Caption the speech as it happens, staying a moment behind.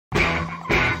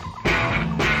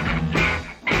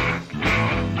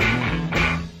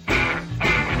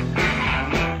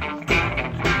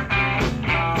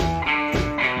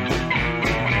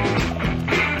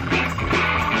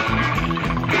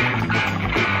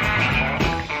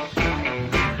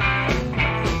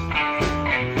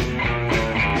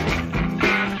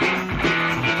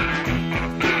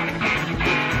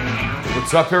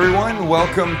What's up, everyone?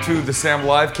 Welcome to the Sam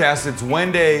Livecast. It's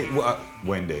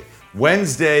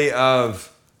Wednesday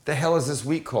of, the hell is this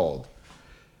week called?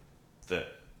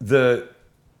 The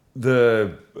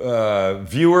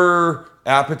viewer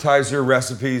appetizer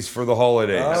recipes for the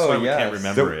holidays. That's why we can't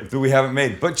remember it. That we haven't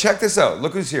made. But check this out.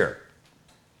 Look who's here.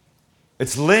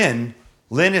 It's Lynn.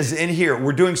 Lynn is in here.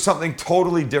 We're doing something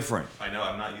totally different. I know.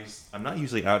 I'm not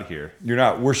usually out here. You're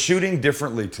not. We're shooting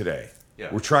differently today. Yeah.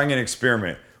 We're trying an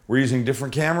experiment. We're using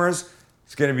different cameras.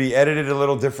 It's going to be edited a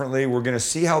little differently. We're going to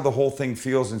see how the whole thing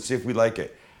feels and see if we like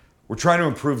it. We're trying to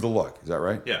improve the look. Is that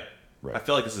right? Yeah. Right. I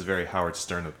feel like this is very Howard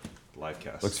Stern of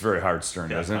Livecast. Looks very Howard Stern,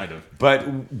 doesn't it? Kind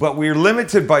of. But we're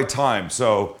limited by time,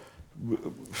 so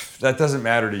that doesn't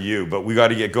matter to you. But we got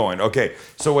to get going. Okay.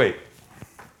 So wait.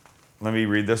 Let me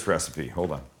read this recipe.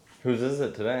 Hold on. Whose is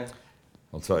it today?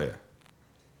 I'll tell you.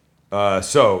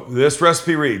 So this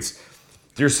recipe reads,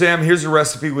 Dear Sam, here's a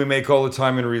recipe we make all the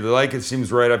time and really like. It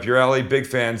seems right up your alley. Big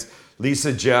fans,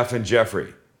 Lisa, Jeff, and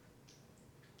Jeffrey.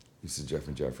 Lisa, Jeff,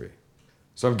 and Jeffrey.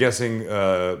 So I'm guessing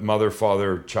mother,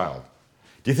 father, child.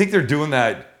 Do you think they're doing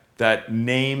that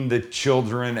name the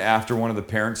children after one of the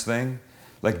parents thing?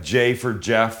 Like J for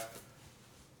Jeff,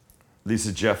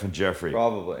 Lisa, Jeff, and Jeffrey.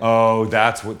 Probably. Oh,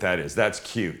 that's what that is. That's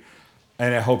cute.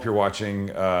 And I hope you're watching.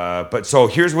 But so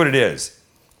here's what it is.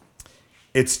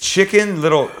 It's chicken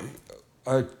little...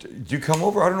 do you come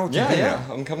over? I don't know what to do now.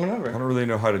 I'm coming over. I don't really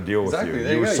know how to deal with you.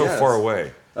 There You were go, so yes. far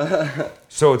away.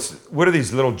 So it's, what are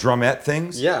these little drumette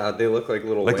things? Yeah, they look like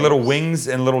little Like wings. little wings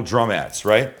and little drumettes,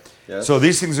 right? Yes. So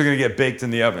these things are going to get baked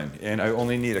in the oven. And I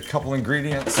only need a couple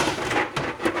ingredients.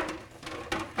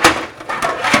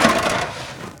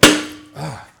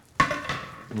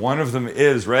 One of them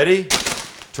is, ready?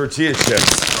 Tortilla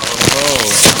chips.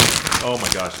 Oh my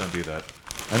gosh! Don't do that.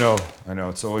 I know.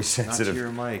 It's always sensitive. Not to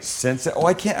your mic. Oh,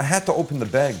 I can't. I had to open the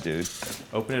bag, dude.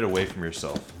 Open it away from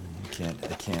yourself. I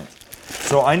can't.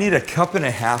 So I need a cup and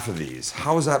a half of these.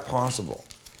 How is that possible?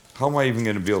 How am I even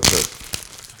going to be able to?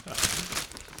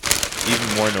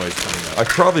 Even more noise coming up. I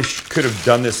probably could have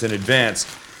done this in advance,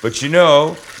 but you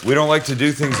know, we don't like to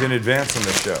do things in advance on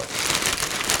the show.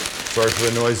 Sorry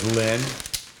for the noise, Lynn.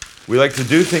 We like to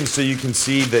do things so you can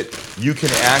see that you can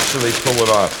actually pull it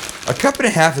off. A cup and a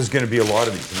half is going to be a lot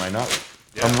of these, am I not?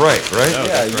 Yeah. I'm right? No, Yeah,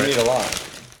 that's you right. need a lot.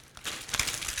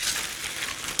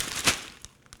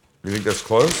 You think that's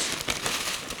close?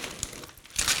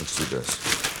 Let's do this.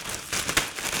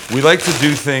 We like to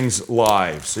do things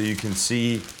live so you can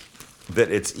see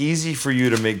that it's easy for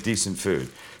you to make decent food.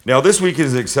 Now, this week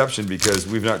is an exception because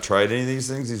we've not tried any of these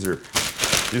things.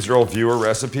 These are all viewer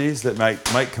recipes that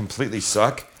might completely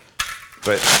suck,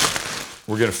 but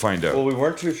we're going to find out. Well, we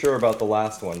weren't too sure about the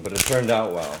last one, but it turned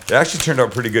out well. It actually turned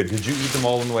out pretty good. Did you eat them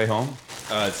all on the way home?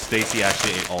 Stacy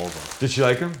actually ate all of them. Did she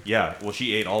like them? Yeah. Well,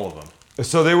 she ate all of them.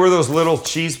 So they were those little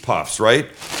cheese puffs,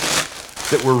 right?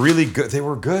 That were really good. They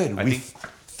were good. I We think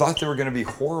thought they were going to be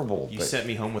horrible. you but sent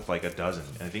me home with like a dozen,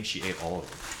 and I think she ate all of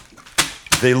them.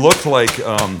 They look like...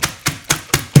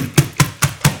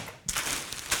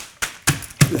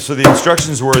 So the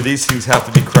instructions were these things have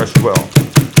to be crushed well.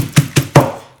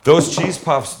 Those cheese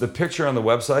puffs, the picture on the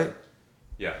website,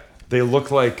 Yeah. they look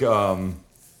like thymus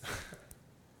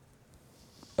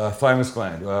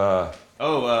gland.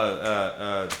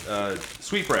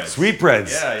 Sweetbreads.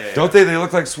 Sweetbreads. Yeah. Don't they? They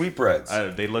look like sweetbreads.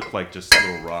 They look like just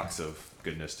little rocks of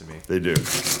goodness to me. They do.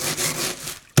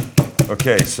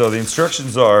 Okay, so the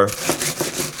instructions are,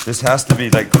 this has to be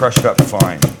like crushed up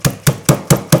fine.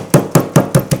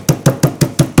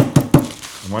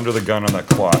 I'm under the gun on that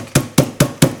clock.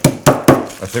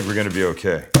 I think we're going to be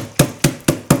okay.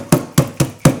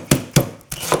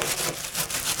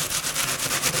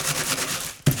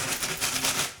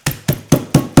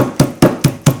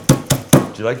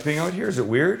 Do you like being out here? Is it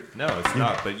weird? No, it's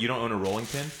not. But you don't own a rolling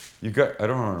pin? I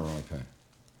don't own a rolling pin.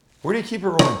 Where do you keep a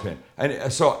rolling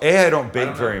pin? So I don't bake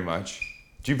don't know. very much.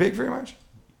 Do you bake very much?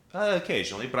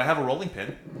 Occasionally, but I have a rolling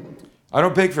pin. I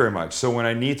don't bake very much. So when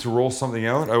I need to roll something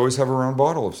out, I always have a round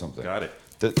bottle of something. Got it.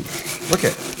 Look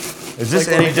at. Is this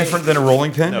like any when different than a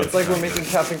rolling pin? No. It's like we're making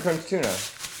Captain Crunch tuna.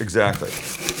 Exactly.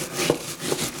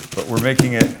 But we're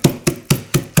making it.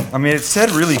 I mean, it's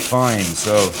said really fine.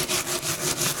 So,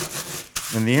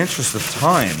 in the interest of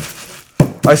time,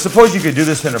 I suppose you could do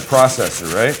this in a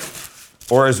processor, right?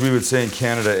 Or as we would say in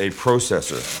Canada, a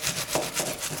processor.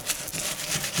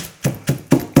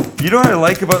 You know what I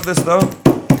like about this though?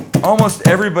 Almost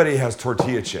everybody has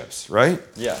tortilla chips, right?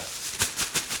 Yeah.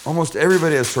 Almost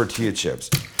everybody has tortilla chips.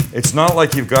 It's not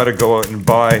like you've got to go out and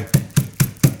buy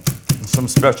some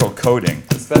special coating.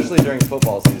 Especially during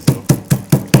football season.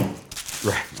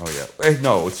 Right. Oh, yeah. Hey,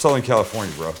 no, it's Southern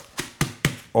California, bro.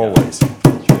 Always. True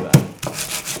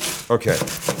that. Okay.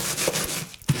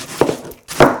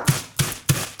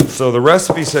 So the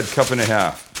recipe said cup and a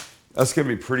half. That's going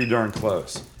to be pretty darn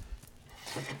close.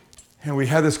 And we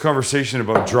had this conversation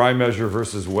about dry measure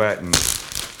versus wet, and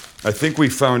I think we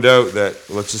found out that,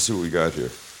 let's just see what we got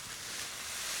here.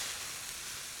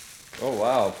 Oh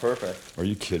wow, perfect. Are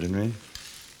you kidding me?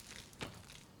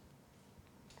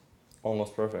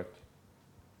 Almost perfect.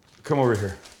 Come over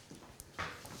here.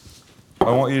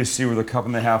 I want you to see where the cup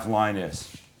and a half line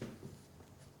is.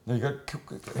 No, you got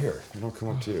here. You don't come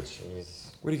up to you.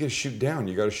 Jeez. What do you got to shoot down?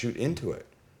 You got to shoot into it.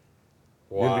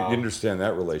 Wow. You understand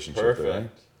that relationship, Perfect. right?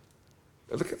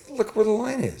 Look where the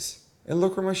line is, and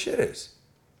look where my shit is.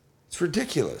 It's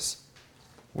ridiculous.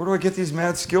 Where do I get these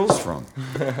mad skills from?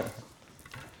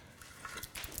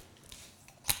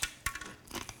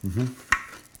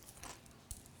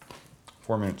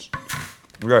 4 minutes.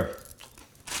 Okay.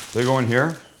 They go in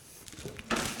here.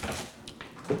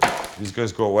 These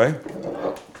guys go away.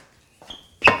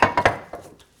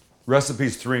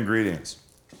 Recipe's 3 ingredients.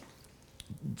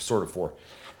 Sort of 4.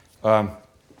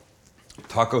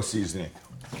 Taco seasoning,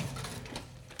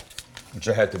 which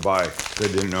I had to buy. I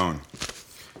didn't own.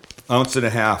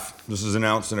 1.5 ounces. This is 1.25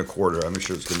 ounces. I'm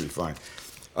sure it's going to be fine.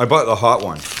 I bought the hot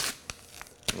one.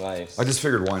 Nice. I just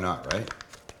figured, why not, right?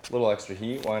 A little extra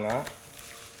heat, why not?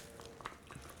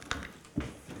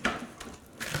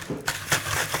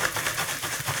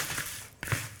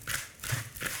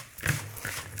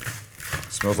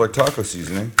 Smells like taco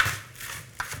seasoning.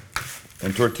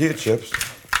 And tortilla chips.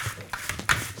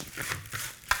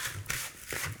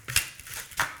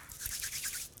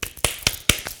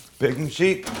 Baking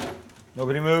sheet.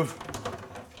 Nobody move.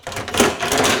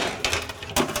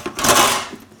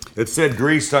 It said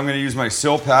greased. I'm going to use my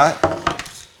Silpat.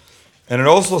 And it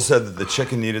also said that the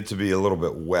chicken needed to be a little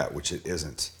bit wet, which it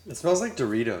isn't. It smells like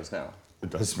Doritos now. It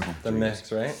does smell. The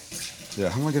mix, right? Yeah,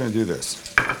 how am I going to do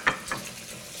this?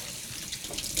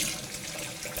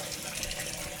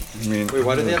 I mean, Wait,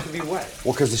 why do they have to be wet?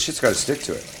 well, because the shit's got to stick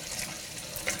to it.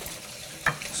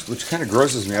 Which kind of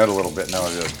grosses me out a little bit now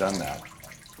that I've done that.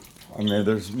 I mean,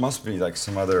 there must be like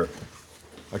some other...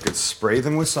 I could spray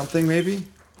them with something, maybe?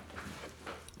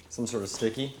 Some sort of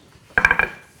sticky?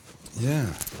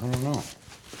 Yeah, I don't know.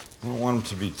 I don't want them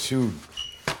to be too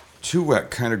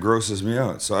wet. Kind of grosses me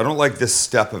out. So I don't like this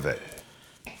step of it.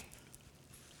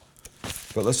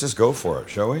 But let's just go for it,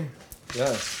 shall we?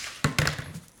 Yes.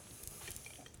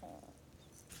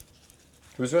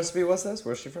 Whose recipe was this?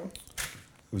 Where's she from?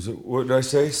 Was it, what did I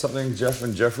say? Something Jeff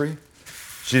and Jeffrey?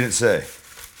 She didn't say.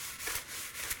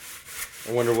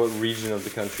 I wonder what region of the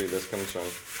country this comes from.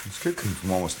 This could come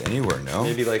from almost anywhere, no?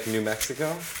 Maybe like New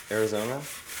Mexico? Arizona?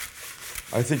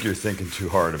 I think you're thinking too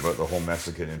hard about the whole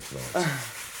Mexican influence.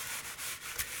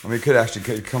 I mean,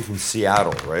 could come from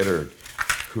Seattle, right? Or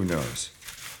who knows?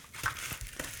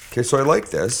 Okay, so I like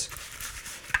this.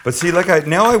 But see,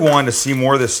 now I want to see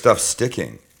more of this stuff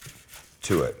sticking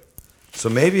to it. So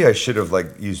maybe I should have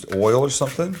used oil or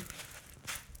something.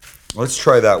 Let's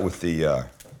try that with the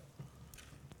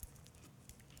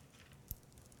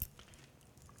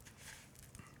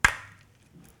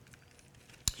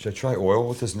should I try oil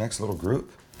with this next little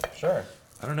group? Sure.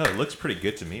 I don't know. It looks pretty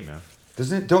good to me, man.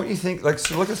 Doesn't it? Don't you think?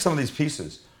 So look at some of these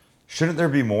pieces. Shouldn't there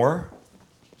be more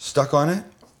stuck on it?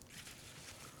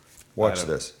 Watch don't-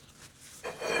 this.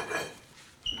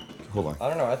 Hold on. I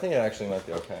don't know. I think it actually might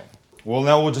be okay. Well,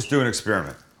 now we'll just do an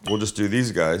experiment. We'll just do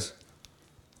these guys.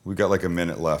 We got like a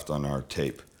minute left on our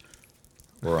tape,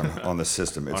 or on the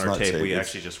system. It's On our not tape, we It's-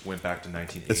 actually just went back to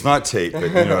 1980. It's not tape, but you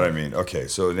know what I mean. Okay,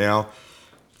 so now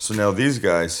these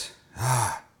guys.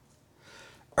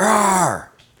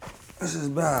 This is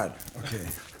bad. Okay.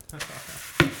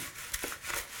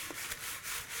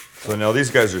 So now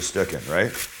these guys are sticking,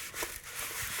 right?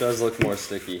 Does look more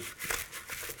sticky.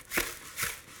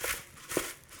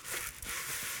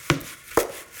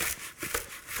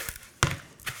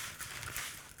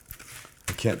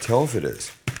 I can't tell if it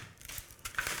is.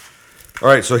 All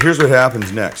right, so here's what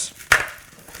happens next.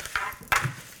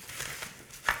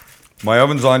 My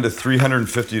oven's on to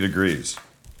 350 degrees.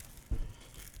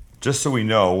 Just so we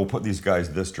know, we'll put these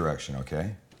guys this direction,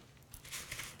 okay?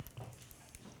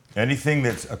 Anything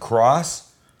that's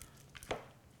across,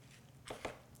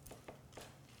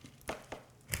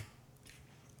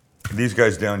 these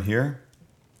guys down here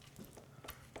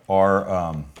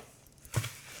are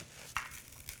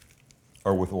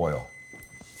with oil.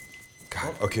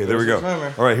 God, okay, there we go. There's your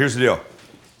timer. All right, here's the deal.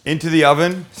 Into the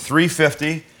oven,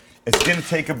 350. It's gonna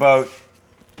take about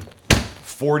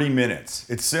 40 minutes.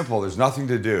 It's simple, there's nothing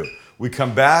to do. We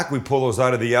come back, we pull those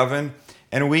out of the oven,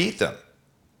 and we eat them.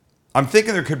 I'm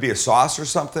thinking there could be a sauce or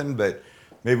something, but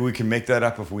maybe we can make that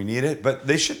up if we need it. But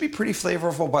they should be pretty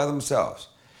flavorful by themselves.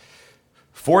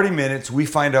 40 minutes, we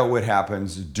find out what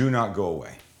happens. Do not go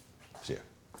away. See ya.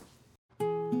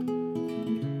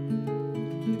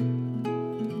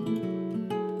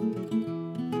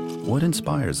 What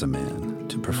inspires a man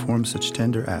to perform such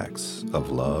tender acts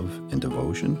of love and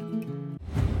devotion?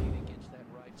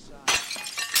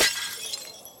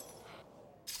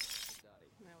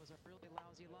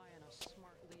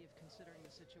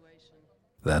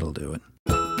 That'll do it.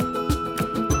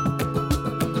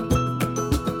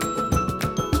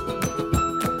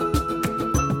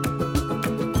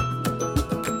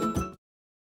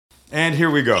 And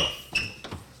here we go.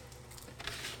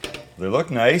 They look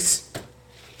nice.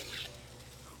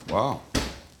 Wow.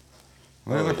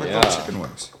 They look like little chicken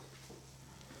wings.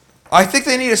 I think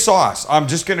they need a sauce. I'm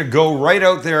just going to go right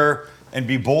out there and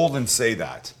be bold and say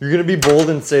that. You're gonna be bold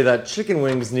and say that chicken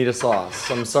wings need a sauce.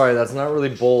 I'm sorry, that's not really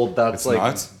bold. That's It's like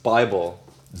not? Bible.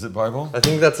 Is it Bible? I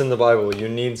think that's in the Bible. You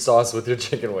need sauce with your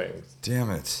chicken wings.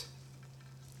 Damn it.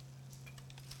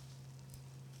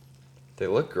 They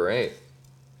look great.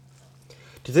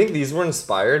 Do you think these were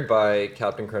inspired by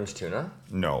Captain Crunch tuna?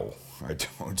 No, I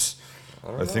don't.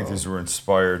 don't I think know. these were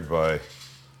inspired by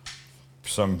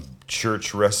some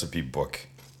church recipe book.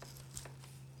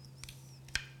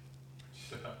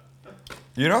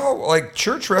 You know, like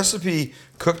church recipe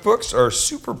cookbooks are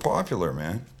super popular,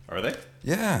 man. Are they?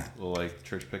 Yeah, Well, like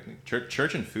church picnic,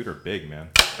 church and food are big, man.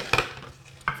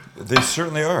 they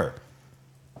certainly are.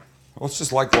 Well, it's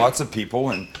just like lots of people,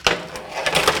 and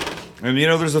you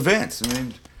know, there's events. I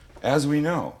mean, as we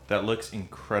know. That looks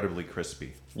incredibly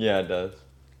crispy. Yeah, it does.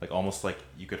 Like almost like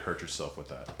you could hurt yourself with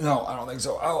that. No, I don't think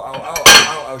so.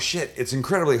 Ow, shit. It's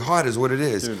incredibly hot is what it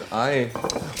is. Dude,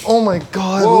 Oh my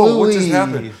God, Whoa, Louis. what just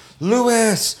happened?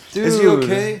 Louis, Dude, is he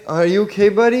okay? Are you okay,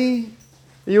 buddy?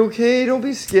 Are you okay? Don't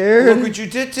be scared. Look what you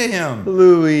did to him.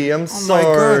 Louis, I'm Oh my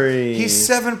God. sorry. He's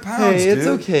 7 pounds, Hey, it's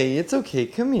dude. okay. It's okay.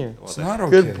 Come here. It's not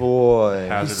okay. Good boy.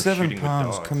 Hazard He's of 7 shooting with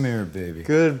pounds. dogs. Come here, baby.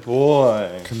 Good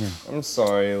boy. Come here. I'm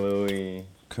sorry, Louis.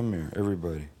 Come here,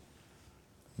 everybody.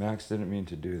 Max didn't mean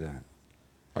to do that.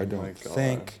 I my don't God.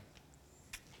 think.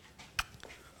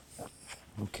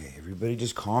 Okay, everybody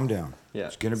just calm down. Yeah.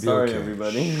 It's gonna be sorry, okay.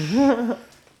 everybody.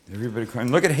 Everybody calm.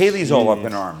 Look at Haley's all up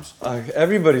in arms.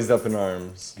 Everybody's up in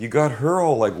arms. You got her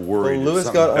all like Well, worried. if Louis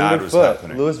something got bad was underfoot.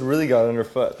 happening. Louis really got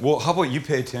underfoot. Well, how about you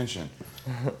pay attention?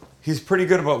 He's pretty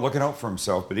good about looking out for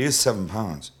himself, but he is 7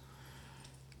 pounds.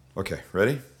 Okay,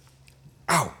 ready?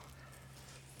 Ow!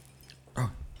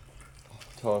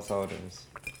 Tell us how it is.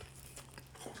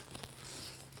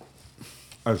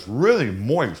 It's really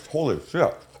moist. Holy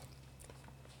shit.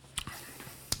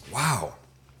 Wow.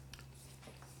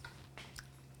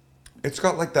 It's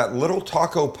got like that little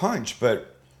taco punch,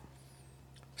 but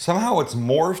somehow it's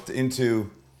morphed into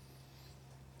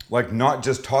like not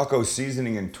just taco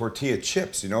seasoning and tortilla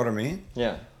chips. You know what I mean?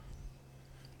 Yeah.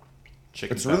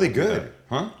 Chicken It's fat really will do good, that.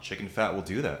 huh? Chicken fat will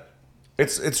do that.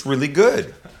 It's really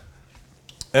good.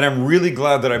 And I'm really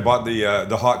glad that I bought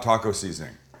the hot taco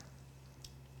seasoning.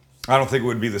 I don't think it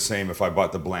would be the same if I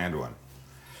bought the bland one.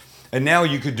 And now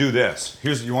you could do this.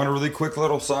 You want a really quick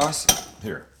little sauce?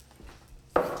 Here.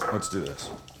 Let's do this.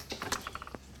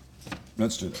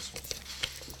 Let's do this.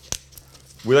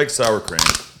 We like sour cream.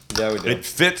 Yeah, we do. It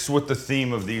fits with the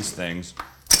theme of these things.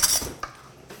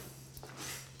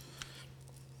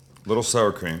 Little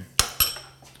sour cream.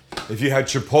 If you had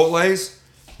chipotles,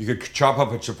 you could chop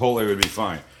up a chipotle, it would be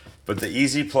fine. But the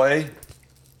easy play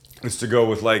is to go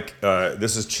with like,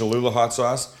 this is Cholula hot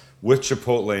sauce with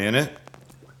chipotle in it.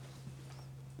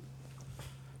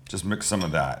 Just mix some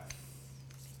of that.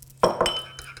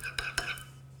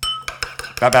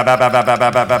 Ba, ba, ba, ba, ba, ba,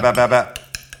 ba, ba, ba, ba, ba.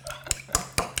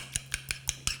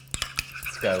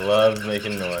 This guy loves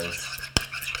making noise.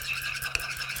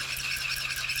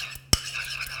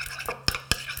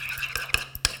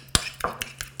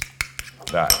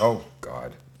 That. Oh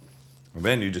God. And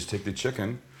then you just take the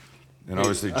chicken and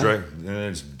obviously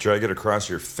drag it across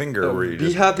your finger where you Be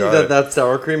just happy got that it. that's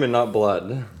sour cream and not blood.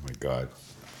 Oh my God.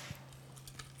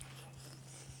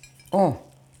 Oh,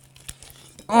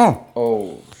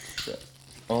 shit.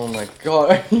 Oh my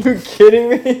God. Are you kidding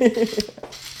me?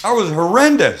 That was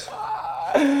horrendous.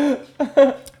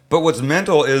 But what's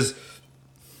mental is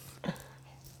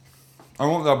I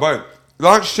want that bite.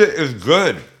 That shit is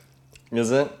good.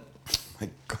 Is it? My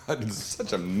God, it's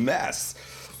such a mess.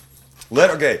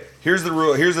 Okay, here's the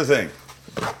rule. Here's the thing.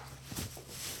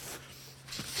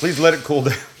 Please let it cool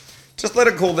down. Just let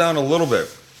it cool down a little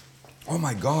bit. Oh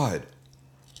my God.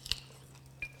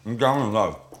 I'm down in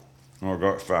love. Oh, I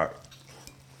got fat.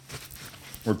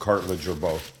 or cartilage or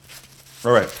both.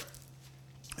 All right.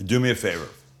 Do me a favor.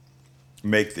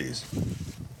 Make these.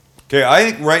 Okay, I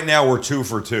think right now we're 2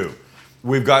 for 2.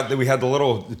 We had the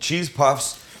little cheese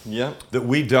puffs that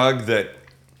we dug that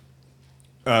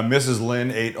Mrs. Lynn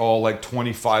ate all like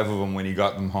 25 of them when he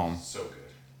got them home. So good.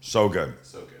 So good.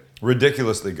 So good.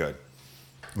 Ridiculously good.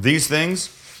 These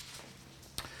things.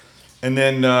 And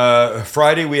then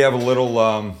Friday we have a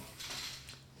little,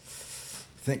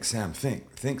 think Sam, think.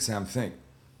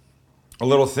 A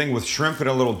little thing with shrimp and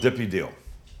a little dippy deal.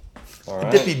 All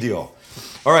right. Dippy deal.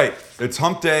 All right, it's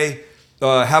hump day.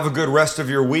 Have a good rest of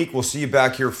your week. We'll see you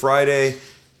back here Friday.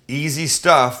 Easy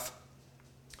stuff.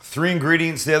 3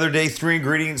 ingredients the other day, 3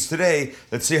 ingredients today.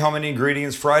 Let's see how many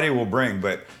ingredients Friday will bring.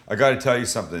 But I got to tell you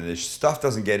something. This stuff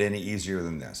doesn't get any easier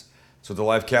than this. That's what the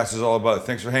Livecast is all about.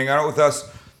 Thanks for hanging out with us.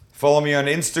 Follow me on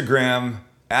Instagram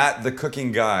at The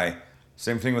Cooking Guy.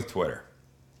 Same thing with Twitter.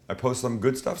 I post some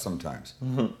good stuff sometimes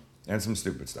and some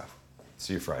stupid stuff.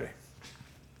 See you Friday.